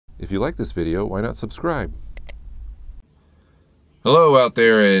If you like this video, why not subscribe? Hello out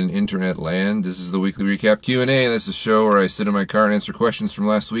there in internet land. This is the weekly recap Q&A. That's a show where I sit in my car and answer questions from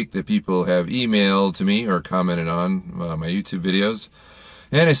last week that people have emailed to me or commented on my YouTube videos.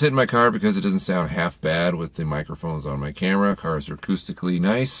 And I sit in my car because it doesn't sound half bad with the microphones on my camera. Cars are acoustically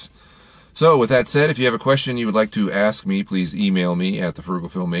nice. So with that said, if you have a question you would like to ask me, please email me at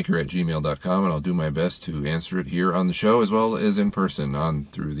thefrugalfilmmaker@gmail.com, and I'll do my best to answer it here on the show as well as in person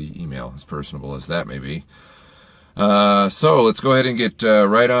through the email, as personable as that may be. So let's go ahead and get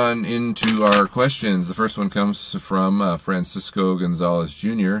right on into our questions. The first one comes from Francisco Gonzalez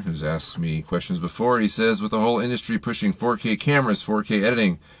Jr., who's asked me questions before. He says, with the whole industry pushing 4K cameras, 4K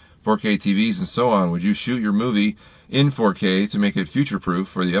editing, 4K TVs, and so on, would you shoot your movie in 4K to make it future-proof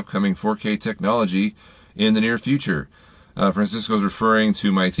for the upcoming 4K technology in the near future? Francisco is referring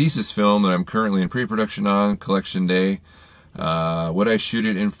to my thesis film that I'm currently in pre-production on, Collection Day. Would I shoot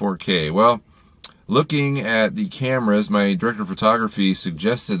it in 4K? Well, looking at the cameras, my director of photography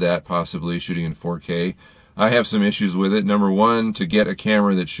suggested that possibly shooting in 4K. I have some issues with it. Number one, to get a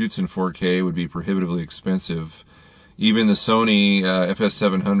camera that shoots in 4K would be prohibitively expensive. Even the Sony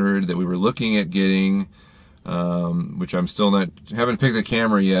FS700 that we were looking at getting, which I'm still haven't picked a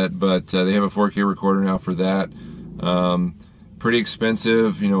camera yet, but they have a 4K recorder now for that. Pretty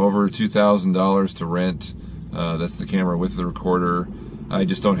expensive, over $2,000 to rent. That's the camera with the recorder. I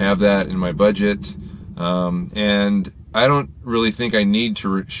just don't have that in my budget, and I don't really think I need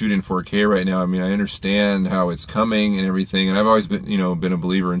to shoot in 4K right now. I mean, I understand how it's coming and everything, and I've always been, been a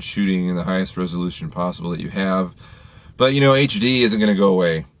believer in shooting in the highest resolution possible that you have. But HD isn't going to go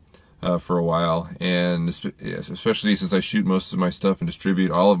away for a while, and especially since I shoot most of my stuff and distribute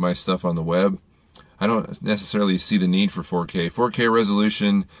all of my stuff on the web, I don't necessarily see the need for 4K. 4K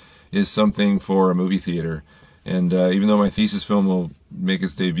resolution is something for a movie theater. And even though my thesis film will make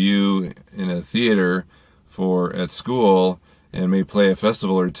its debut in a theater at school and may play a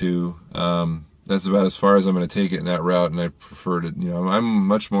festival or two, that's about as far as I'm going to take it in that route. And I prefer to, I'm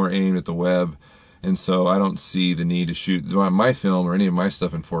much more aimed at the web, and so I don't see the need to shoot my film or any of my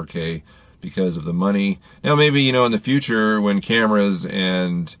stuff in 4K because of the money. Now maybe, in the future when cameras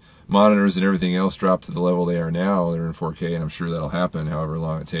and monitors and everything else drop to the level they are now, they're in 4K, and I'm sure that'll happen however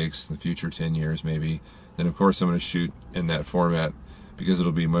long it takes in the future, 10 years maybe. Then of course I'm going to shoot in that format because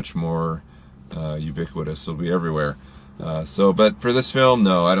it'll be much more ubiquitous. It'll be everywhere. But for this film,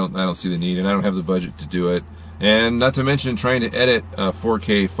 no, I don't see the need, and I don't have the budget to do it. And not to mention trying to edit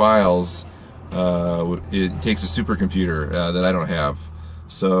 4K files, it takes a supercomputer that I don't have.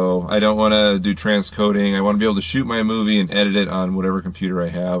 So I don't want to do transcoding. I want to be able to shoot my movie and edit it on whatever computer I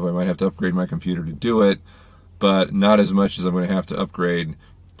have. I might have to upgrade my computer to do it, but not as much as I'm going to have to upgrade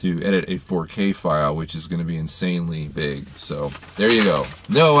to edit a 4K file, which is going to be insanely big. So there you go.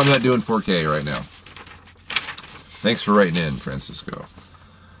 No, I'm not doing 4K right now. Thanks for writing in, Francisco.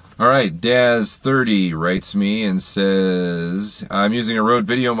 All right, Daz30 writes me and says, I'm using a Rode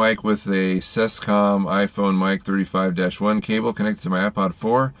video mic with a Sescom iPhone mic 35-1 cable connected to my iPod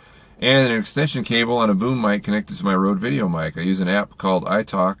 4 and an extension cable on a boom mic connected to my Rode video mic. I use an app called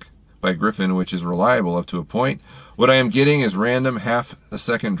iTalk by Griffin, which is reliable up to a point. What I am getting is random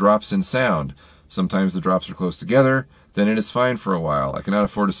half-a-second drops in sound. Sometimes the drops are close together, then it is fine for a while. I cannot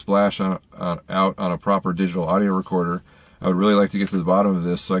afford to splash out on a proper digital audio recorder. I would really like to get to the bottom of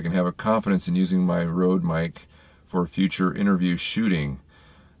this so I can have a confidence in using my Rode mic for future interview shooting.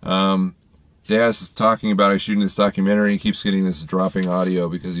 Daz is talking about shooting this documentary. He keeps getting this dropping audio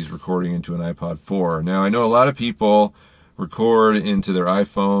because he's recording into an iPod 4. Now, I know a lot of people record into their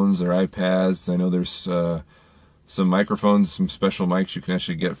iPhones, their iPads. I know there's some microphones, some special mics you can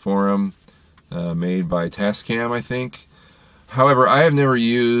actually get for them, made by Tascam, I think. However, I have never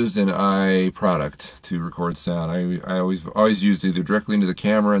used an iProduct to record sound. I always used either directly into the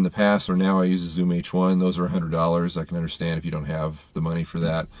camera in the past, or now I use a Zoom H1. Those are $100. I can understand if you don't have the money for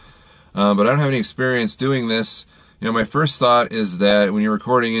that. But I don't have any experience doing this. My first thought is that when you're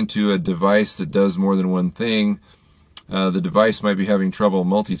recording into a device that does more than one thing, the device might be having trouble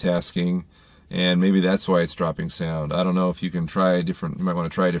multitasking, and maybe that's why it's dropping sound. I don't know if you can try you might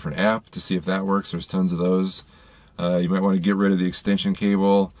want to try a different app to see if that works. There's tons of those. You might want to get rid of the extension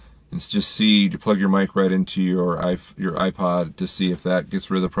cable and just plug your mic right into your iPod to see if that gets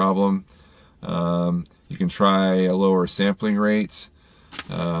rid of the problem. You can try a lower sampling rate.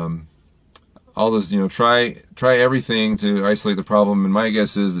 All those, try everything to isolate the problem. And my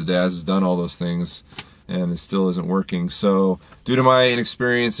guess is that Daz has done all those things, and it still isn't working. So due to my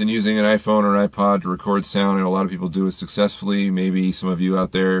inexperience in using an iPhone or an iPod to record sound, and a lot of people do it successfully, maybe some of you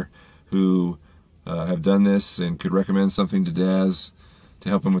out there who have done this and could recommend something to Daz, to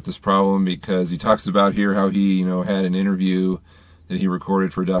help him with this problem, because he talks about here how he, had an interview that he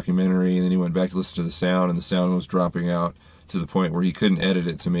recorded for a documentary, and then he went back to listen to the sound, and the sound was dropping out to the point where he couldn't edit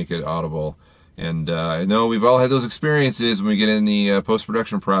it to make it audible. And I know we've all had those experiences when we get in the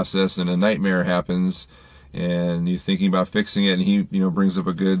post-production process and a nightmare happens, and you're thinking about fixing it, and he, brings up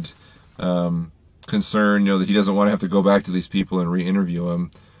a good concern, that he doesn't want to have to go back to these people and re-interview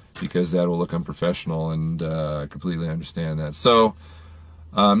them, because that will look unprofessional, and I completely understand that. So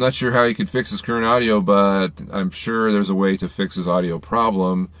I'm not sure how he could fix his current audio, but I'm sure there's a way to fix his audio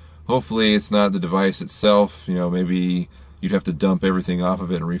problem. Hopefully it's not the device itself. Maybe you'd have to dump everything off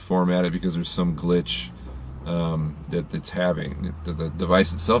of it and reformat it because there's some glitch that it's having, that the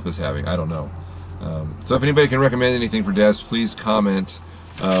device itself is having. I don't know. So if anybody can recommend anything for Des, please comment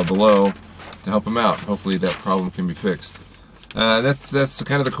below to help him out. Hopefully that problem can be fixed. That's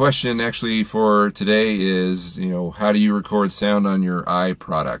kind of the question actually for today is, how do you record sound on your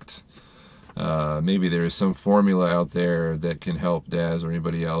iProduct? Maybe there is some formula out there that can help Daz or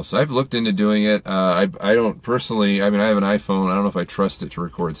anybody else. I've looked into doing it. I don't personally, I have an iPhone. I don't know if I trust it to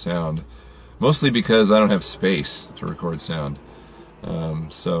record sound, mostly because I don't have space to record sound.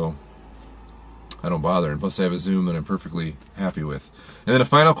 So I don't bother. And plus I have a Zoom that I'm perfectly happy with. And then a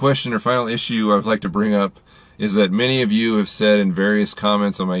final question or final issue I would like to bring up is that many of you have said in various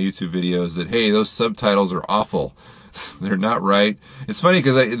comments on my YouTube videos that, hey, those subtitles are awful. They're not right. It's funny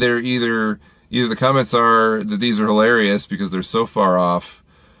because they're either the comments are that these are hilarious because they're so far off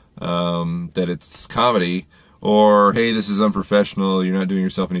that it's comedy, or hey, this is unprofessional, you're not doing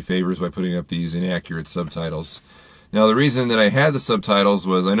yourself any favors by putting up these inaccurate subtitles. Now the reason that I had the subtitles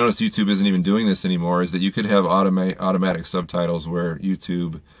was, I noticed YouTube isn't even doing this anymore, is that you could have automatic subtitles where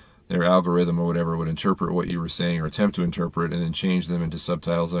YouTube, their algorithm or whatever, would interpret what you were saying or attempt to interpret and then change them into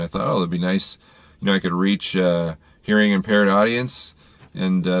subtitles. And I thought, oh, that'd be nice. I could reach hearing impaired audience,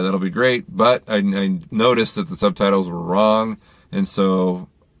 and that'll be great. But I noticed that the subtitles were wrong, and so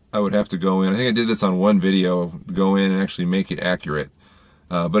I would have to go in. I think I did this on one video, go in and actually make it accurate.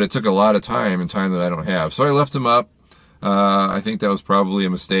 But it took a lot of time, and time that I don't have. So I left them up. I think that was probably a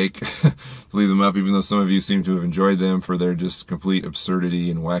mistake to leave them up, even though some of you seem to have enjoyed them for their just complete absurdity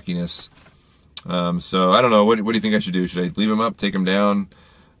and wackiness. So I don't know. What do you think I should do? Should I leave them up, take them down?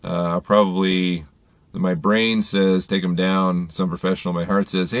 Probably. My brain says take them down. It's unprofessional. My heart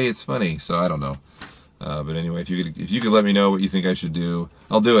says, hey, it's funny. So I don't know. But anyway, if you could let me know what you think I should do,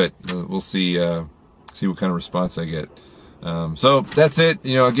 I'll do it. We'll see what kind of response I get. So that's it.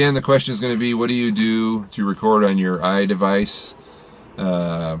 Again, the question is going to be, what do you do to record on your iDevice?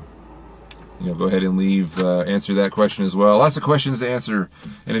 Go ahead and answer that question as well. Lots of questions to answer.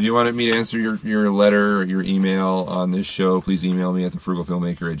 And if you wanted me to answer your letter or your email on this show, please email me at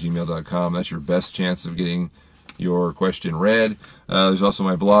thefrugalfilmmaker@gmail.com. That's your best chance of getting your question read. There's also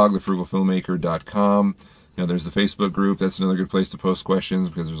my blog, thefrugalfilmmaker.com. There's the Facebook group. That's another good place to post questions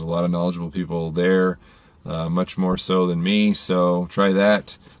because there's a lot of knowledgeable people there. Much more so than me, so try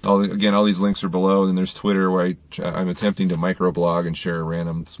that. Again, all these links are below. Then there's Twitter, where I'm attempting to microblog and share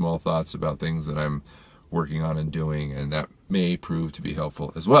random small thoughts about things that I'm working on and doing, and that may prove to be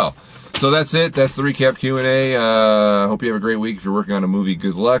helpful as well. So that's it. That's the recap Q&A. Hope you have a great week. If you're working on a movie,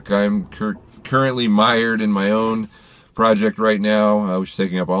 good luck. I'm currently mired in my own project right now, which is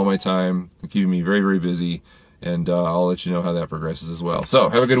taking up all my time and keeping me very, very busy, and I'll let you know how that progresses as well. So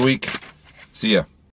have a good week. See ya.